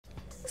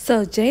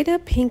So Jada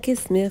Pinkett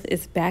Smith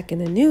is back in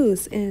the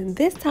news, and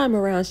this time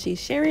around she's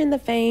sharing the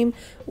fame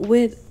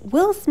with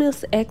Will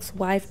Smith's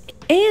ex-wife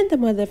and the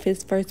mother of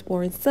his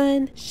firstborn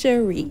son,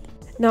 Sheree.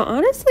 Now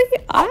honestly,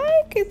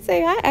 I could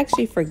say I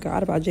actually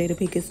forgot about Jada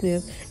Pinkett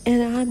Smith,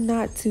 and I'm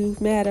not too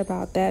mad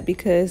about that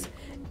because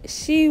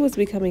she was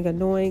becoming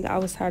annoying. I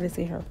was tired of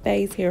seeing her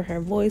face, hearing her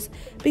voice,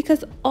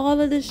 because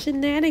all of the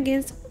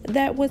shenanigans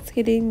that was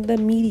hitting the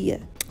media.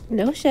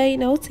 No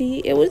shade, no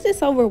tea, it was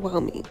just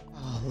overwhelming.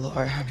 Oh,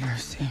 Lord have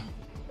mercy.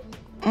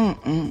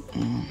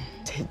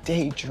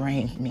 Today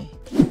drained me.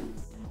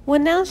 Well,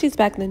 now she's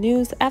back in the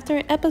news after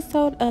an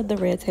episode of the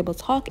Red Table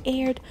Talk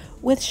aired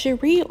with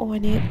Sheree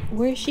on it,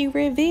 where she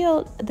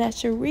revealed that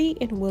Sheree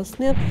and Will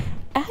Smith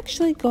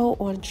actually go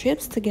on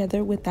trips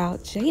together without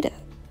Jada.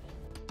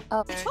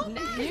 Oh.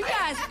 You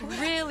guys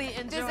really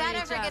enjoy Does that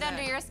each ever get other.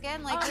 under your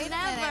skin? Like, wait a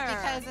Never. minute,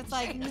 because it's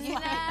like,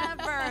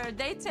 Never.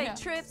 They take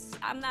trips.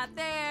 I'm not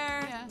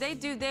there. Yeah. They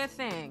do their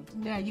thing.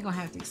 Yeah, you're gonna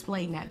have to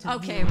explain that to me.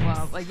 Okay,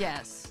 well,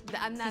 yes.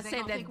 I'm not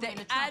saying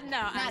that I know.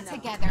 not I know.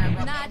 together, Not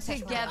romantically,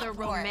 together of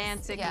course.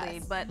 romantically,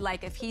 Yes. but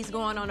like if he's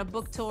going on a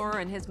book tour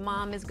and his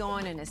mom is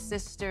going and his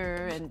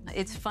sister, and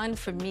it's fun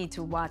for me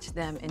to watch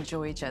them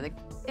enjoy each other.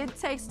 It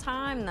takes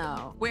time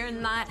though. We're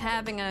not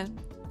having a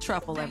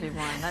trouble,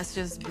 everyone. Let's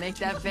just make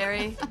that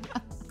very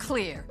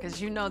clear,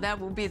 because you know that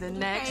will be the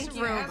next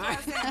rumor.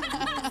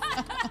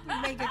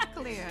 Make it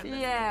clear.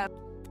 Yeah.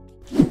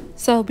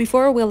 So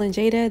before Will and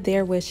Jada,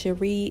 there was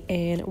Sheree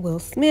and Will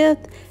Smith.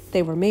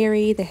 They were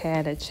married, they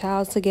had a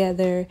child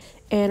together,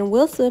 and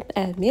Will Smith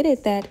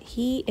admitted that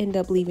he ended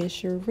up leaving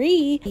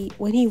Sheree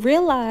when he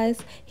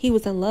realized he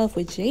was in love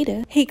with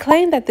Jada. He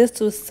claimed that this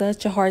was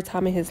such a hard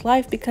time in his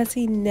life because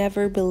he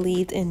never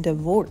believed in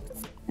divorce.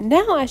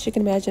 Now, as you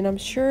can imagine, I'm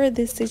sure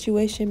this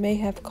situation may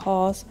have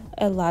caused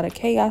a lot of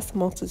chaos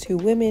amongst the two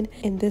women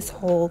in this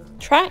whole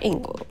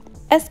triangle,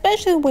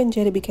 especially when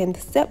Jada became the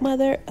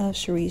stepmother of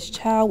Sheree's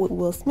child with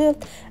Will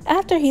Smith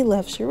after he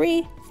left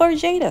Sheree for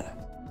Jada.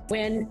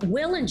 When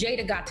Will and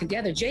Jada got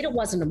together, Jada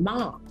wasn't a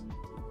mom,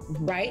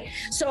 right?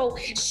 So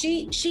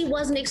she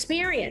wasn't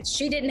experienced.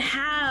 She didn't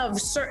have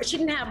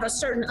a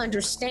certain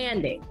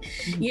understanding,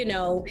 you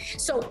know.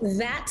 So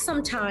that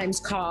sometimes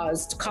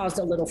caused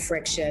a little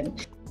friction.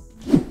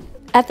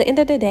 At the end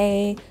of the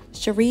day,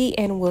 Sheree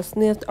and Will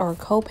Smith are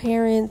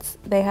co-parents.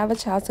 They have a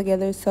child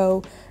together,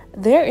 so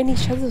they're in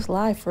each other's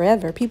life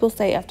forever. People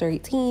say after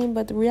 18,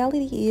 but the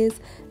reality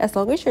is, as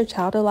long as your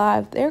child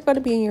alive, they're going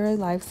to be in your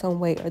life some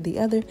way or the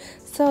other.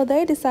 So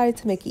they decided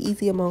to make it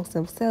easy amongst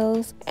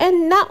themselves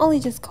and not only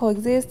just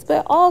coexist,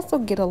 but also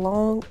get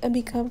along and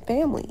become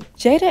family.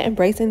 Jada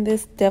embracing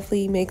this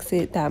definitely makes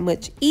it that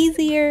much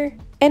easier,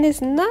 and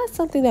it's not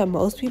something that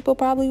most people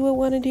probably would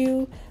want to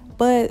do.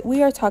 But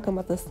we are talking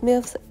about the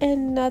Smiths,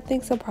 and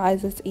nothing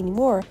surprises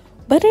anymore.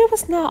 But it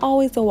was not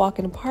always a walk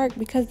in the park,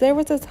 because there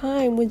was a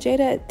time when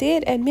Jada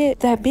did admit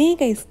that being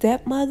a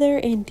stepmother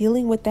and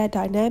dealing with that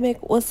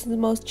dynamic was the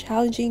most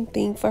challenging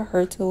thing for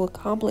her to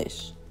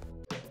accomplish.